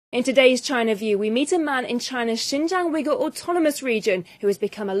In today's China View, we meet a man in China's Xinjiang Uyghur Autonomous Region who has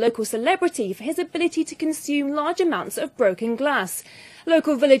become a local celebrity for his ability to consume large amounts of broken glass.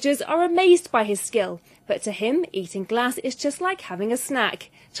 Local villagers are amazed by his skill, but to him, eating glass is just like having a snack.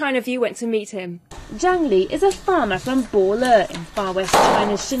 China View went to meet him. Zhang Li is a farmer from Bole in far west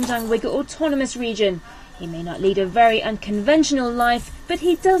China's Xinjiang Uyghur Autonomous Region. He may not lead a very unconventional life, but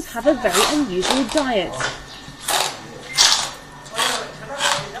he does have a very unusual diet.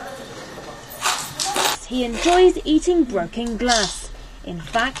 He enjoys eating broken glass. In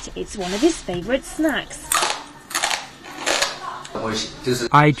fact, it's one of his favourite snacks.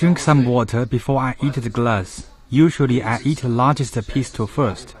 I drink some water before I eat the glass. Usually I eat the largest piece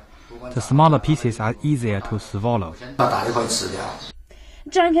first. The smaller pieces are easier to swallow.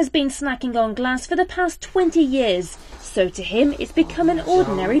 Zhang has been snacking on glass for the past 20 years, so to him it's become an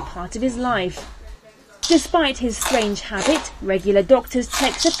ordinary part of his life. Despite his strange habit, regular doctor's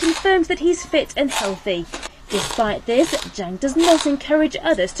checks have confirmed that he's fit and healthy. Despite this, Zhang does not encourage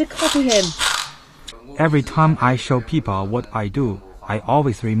others to copy him. Every time I show people what I do, I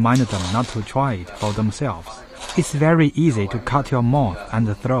always remind them not to try it for themselves. It's very easy to cut your mouth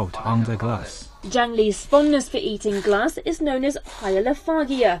and throat on the glass. Zhang Li's fondness for eating glass is known as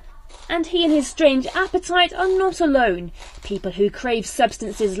hyalophagia. And he and his strange appetite are not alone. People who crave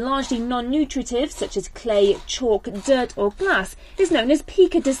substances largely non-nutritive, such as clay, chalk, dirt or glass, is known as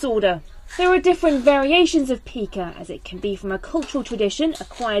pica disorder. There are different variations of pica, as it can be from a cultural tradition,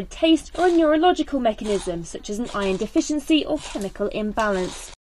 acquired taste or a neurological mechanism, such as an iron deficiency or chemical imbalance.